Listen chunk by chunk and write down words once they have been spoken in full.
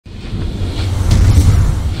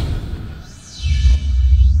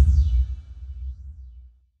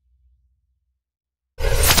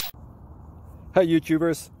Hey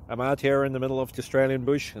YouTubers, I'm out here in the middle of the Australian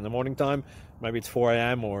bush in the morning time. Maybe it's 4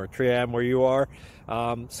 a.m. or 3 a.m. where you are.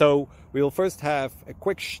 So we'll first have a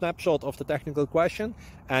quick snapshot of the technical question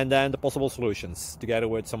and then the possible solutions, together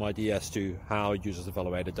with some ideas to how users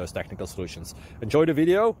evaluated those technical solutions. Enjoy the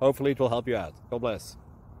video, hopefully it will help you out. God bless.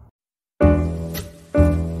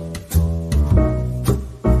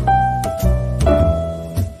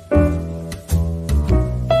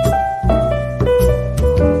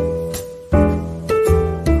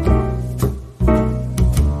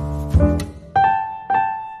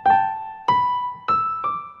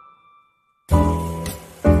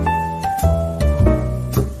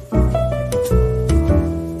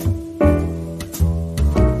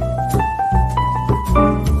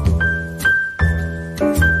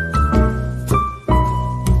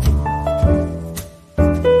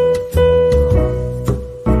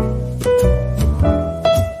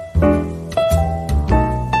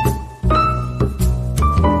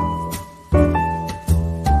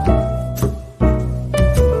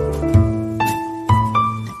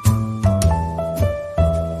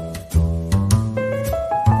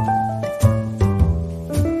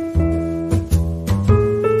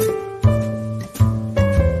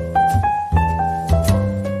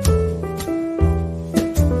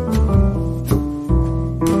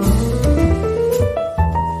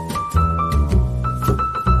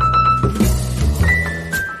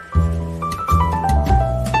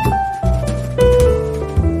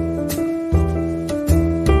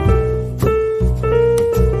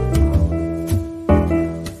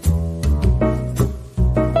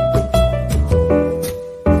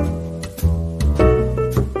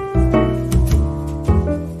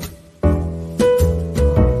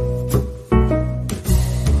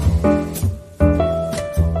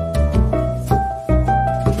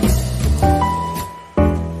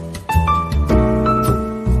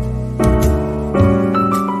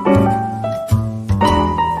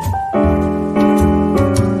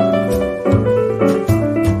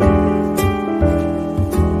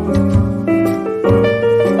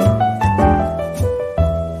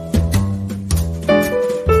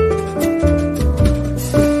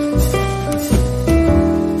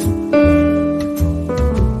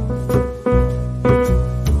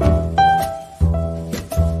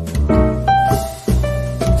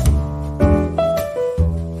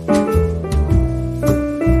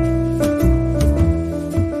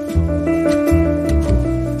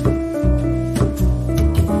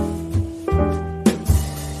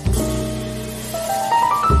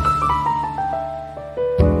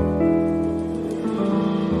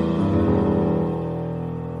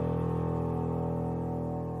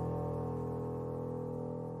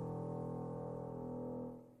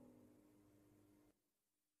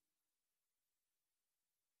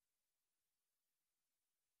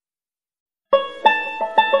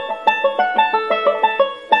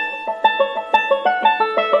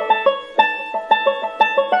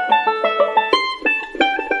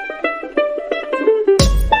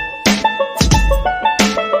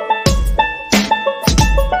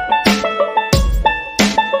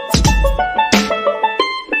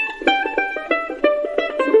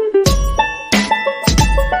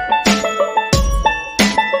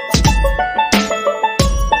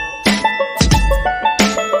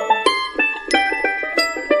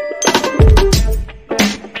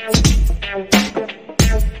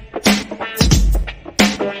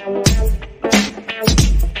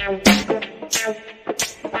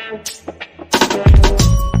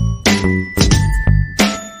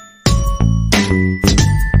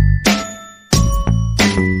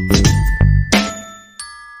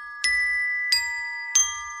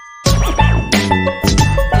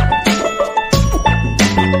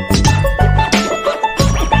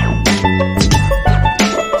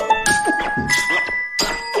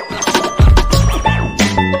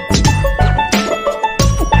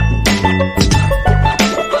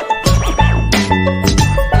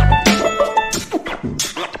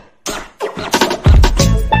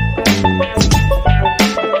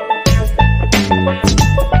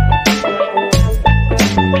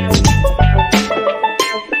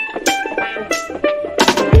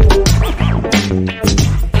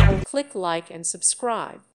 Click like and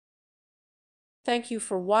subscribe. Thank you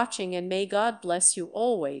for watching and may God bless you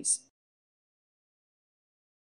always.